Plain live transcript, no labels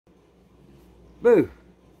Boo!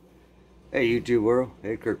 Hey, YouTube world.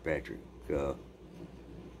 Ed Kirkpatrick.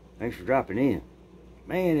 Thanks for dropping in.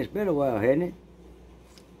 Man, it's been a while, hasn't it?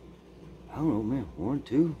 I don't know, man. 1,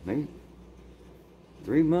 2, maybe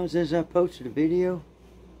 3 months since I posted a video.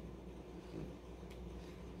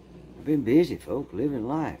 I've been busy, folks, living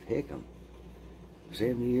life. Heck, I'm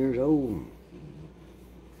 70 years old. And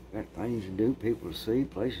got things to do, people to see,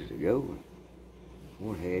 places to go, and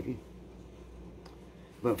what have you.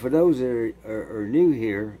 But for those that are new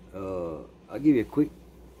here, I'll give you a quick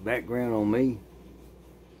background on me.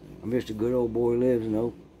 I'm just a good old boy who lives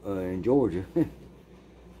in Georgia.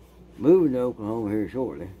 Moving to Oklahoma here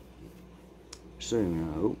shortly. Soon,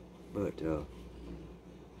 I hope. But,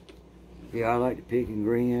 yeah, I like to pick and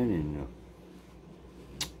grin,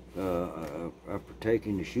 and I partake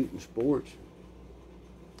in the shooting sports.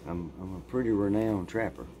 I'm a pretty renowned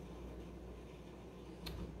trapper.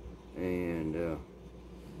 And,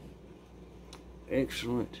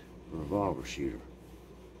 excellent revolver shooter.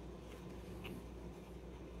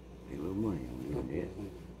 Make a little money on doing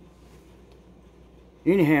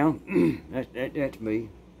that. Anyhow, that's me.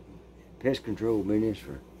 Pest control business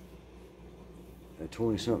for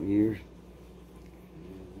 20-something years.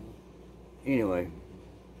 Anyway,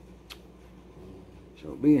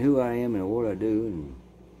 so being who I am and what I do,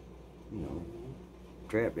 and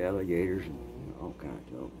trapped alligators and all kinds of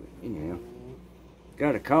stuff. But anyhow,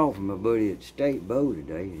 got a call from my buddy at State Bow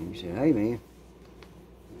today, and he said, "Hey man,"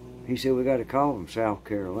 he said, "we got a call from South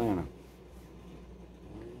Carolina.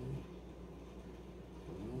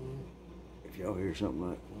 If y'all hear something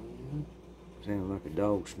like, sounds like a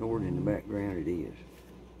dog snoring in the background, it is.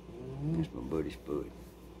 That's my buddy Spud.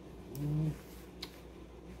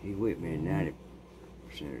 He's with me 90%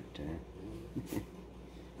 of the time."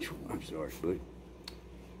 I'm sorry, Spud.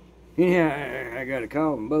 Anyhow, I got a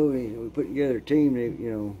call from Bo, and we put together a team that,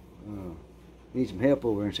 need some help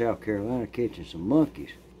over in South Carolina catching some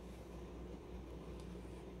monkeys.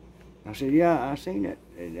 I said, "Yeah, I seen that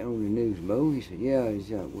on the news, Bo." He said, "Yeah,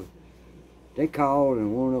 they called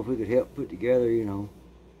and wanted to know if we could help put together, some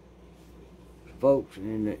folks,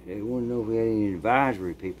 and they wanted to know if we had any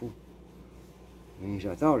advisory people." And he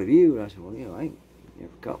said, "I thought of you." And I said, "Well, I ain't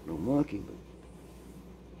never caught no monkey, but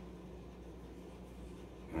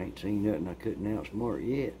I ain't seen nothing I couldn't outsmart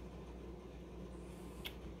yet,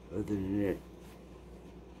 other than that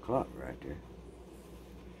clock right there."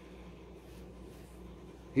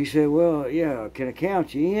 He said, "Well, yeah, can I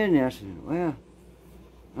count you in?" And I said, "Well,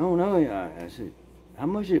 I don't know." I said, "How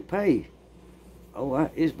much did it pay?" "Oh,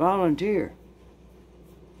 it's volunteer."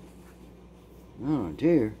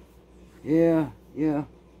 "Volunteer?" Yeah. I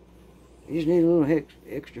just need a little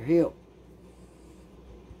extra help."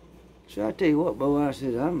 So I tell you what, Bo, I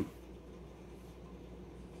said, I'm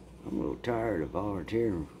a little tired of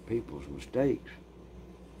volunteering for people's mistakes.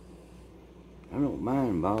 I don't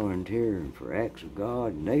mind volunteering for acts of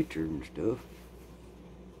God and nature and stuff.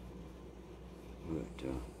 But,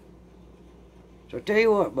 so I tell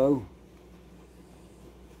you what, Bo.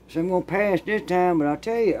 So I'm going to pass this time, but I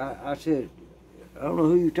tell you, I said, I don't know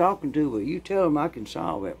who you're talking to, but you tell them I can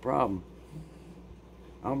solve that problem.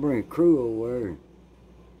 I'll bring a crew over there.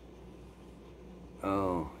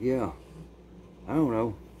 Yeah. I don't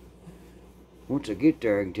know. Once I get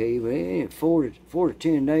there, I can tell you, but in 4 to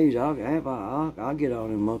 10 days, I'll get all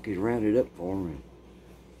them monkeys rounded up for them,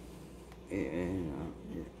 and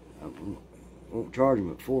I won't charge them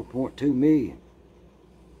at $4.2 million.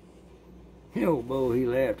 Bo, he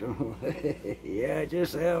laughed. "Yeah, it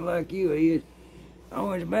just sounds like you. It's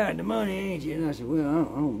always about the money, ain't you?" And I said, "Well, I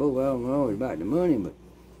don't always about the money, but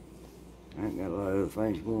I ain't got a lot of other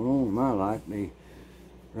things going on in my life. Me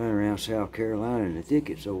running around South Carolina in the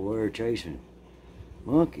thickets over there chasing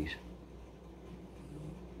monkeys.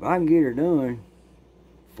 If I can get her done,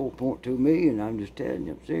 $4.2 million, I'm just telling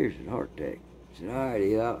you, I'm serious, it's a heart attack." I said, "All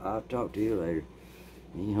right, I'll talk to you later."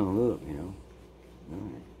 And he hung up, All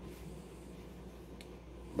right.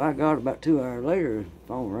 By God, about 2 hours later, the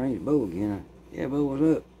phone rang at Bo again. "Yeah, Bo,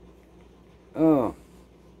 what's up?" "Oh,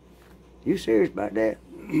 you serious about that?"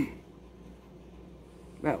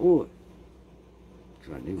 "About what?"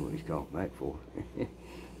 So I knew what he's calling back for.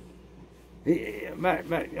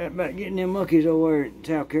 About getting them monkeys over there in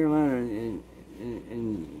South Carolina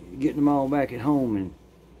and getting them all back at home, and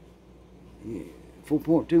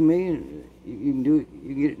 $4.2 million. You can do it.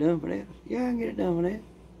 You can get it done for that? "Yeah, I can get it done for that."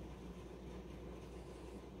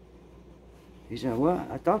 He said, "Well,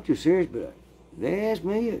 I thought you were serious, but they asked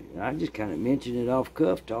me." I just kind of mentioned it off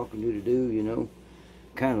cuff, talking to the dude,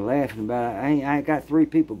 kind of laughing about it. I ain't got 3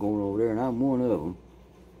 people going over there, and I'm one of them.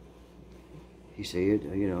 He said,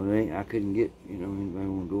 I couldn't get, anybody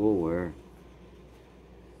want to go over there.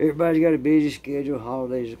 everybody's got a busy schedule.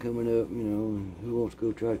 Holidays are coming up, you know, and who wants to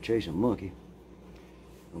go try to chase a monkey?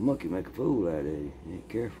 A monkey make a fool out of you. Ain't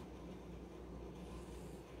careful.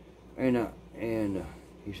 And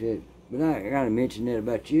he said, but I gotta mention that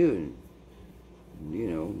about you, and you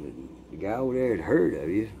know, the guy over there had heard of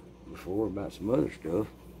you before about some other stuff.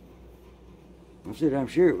 I said, I'm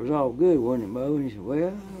sure it was all good, wasn't it, Mo? And he said, well, I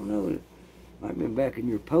don't know. It might have been back in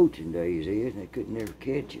your poaching days, Ed, and they couldn't never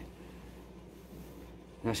catch you.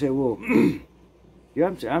 And I said, well,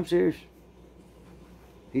 yeah, I'm serious.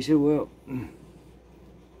 He said, well,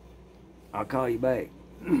 I'll call you back.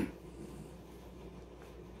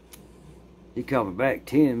 He called me back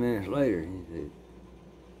 10 minutes later. He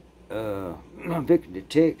said, I'm fixing to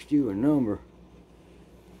text you a number.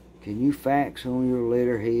 Can you fax on your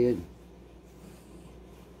letterhead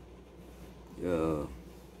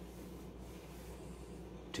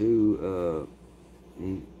to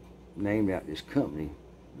he named out this company.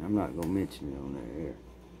 I'm not going to mention it on there.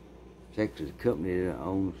 It's actually the company that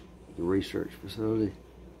owns the research facility.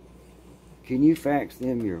 Can you fax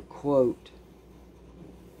them your quote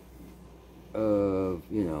of,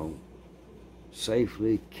 you know,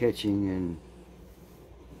 safely catching and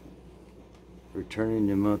returning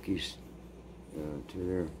the monkeys to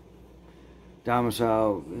their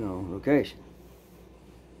domicile, you know, location?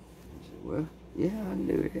 I said, well, yeah, I can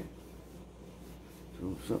do that.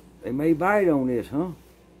 So they may bite on this, huh?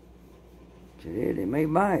 I said, yeah, they may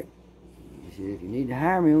bite. He said, if you need to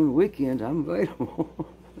hire me on the weekends, I'm available.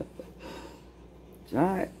 It's all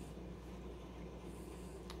right.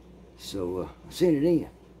 So I sent it in.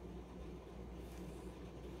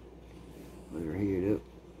 Let her hear it up.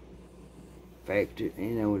 Faxed it,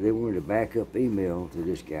 and they wanted a backup email to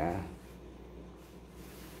this guy.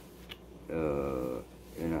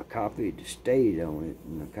 And I copied the state on it,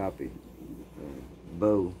 and I copied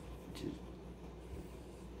Bo, which is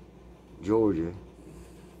Georgia.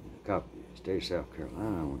 I copied the state of South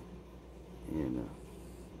Carolina on it. And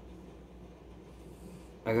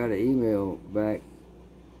I got an email back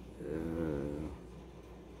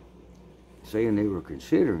saying they were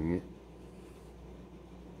considering it.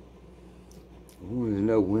 I wanted to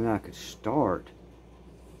know when I could start.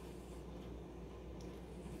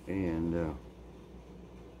 And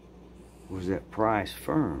was that price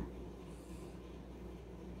firm?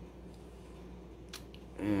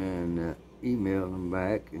 And emailed them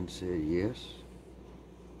back and said, yes,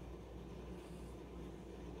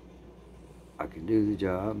 I can do the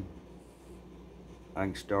job. I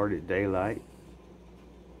can start at daylight.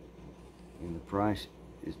 And the price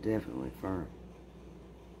is definitely firm.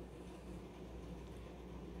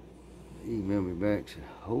 He emailed me back and said,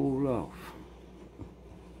 hold off.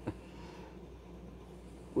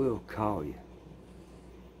 We'll call you.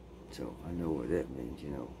 So I know what that means,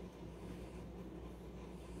 you know.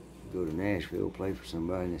 Go to Nashville, play for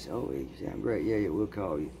somebody, and they say, oh, you sound great. Yeah, we'll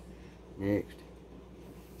call you. Next.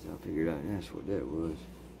 So I figured out that's what that was.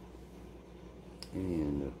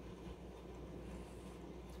 And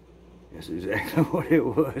that's exactly what it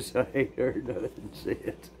was. I ain't heard nothing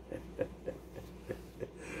since.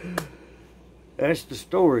 That's the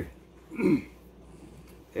story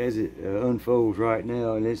as it unfolds right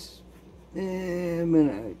now, and it's been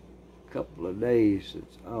a couple of days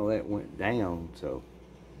since all that went down. So,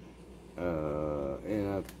 and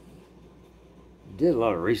I did a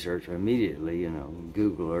lot of research immediately, you know,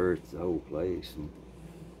 Google Earth, the whole place, and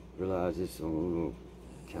realized it's on a little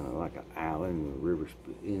kind of like an island, a river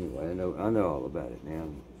split. Anyway, I know all about it now.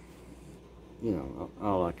 You know,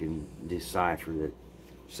 all I can decipher that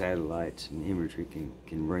satellites and imagery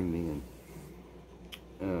can bring me, and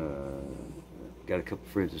got a couple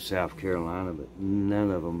friends in South Carolina, but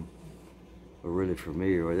none of them are really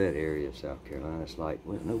familiar with that area of South Carolina. It's like,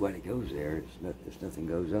 well, nobody goes there. There's nothing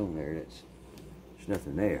goes on there. There's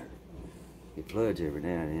nothing there. It floods every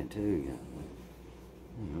now and then too,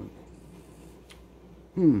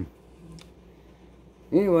 you know.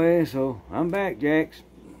 Anyway, so I'm back, Jax.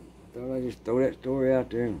 Thought I'd just throw that story out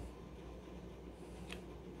there.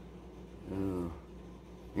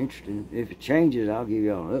 Interesting. If it changes, I'll give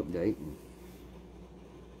y'all an update.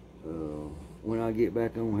 When I get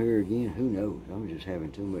back on here again, who knows? I'm just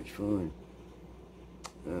having too much fun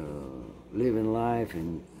living life,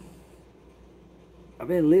 and I've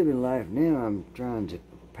been living life. Now I'm trying to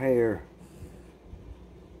prepare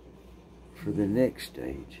for the next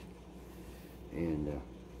stage. And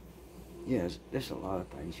yeah, there's a lot of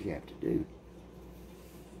things you have to do.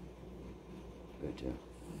 But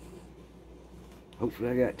hopefully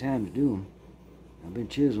I got time to do them. I've been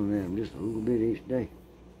chiseling at them just a little bit each day.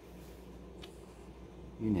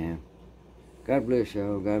 You know. God bless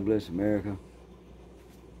y'all. God bless America.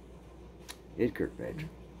 It's Kirkpatrick.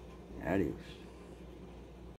 Adios.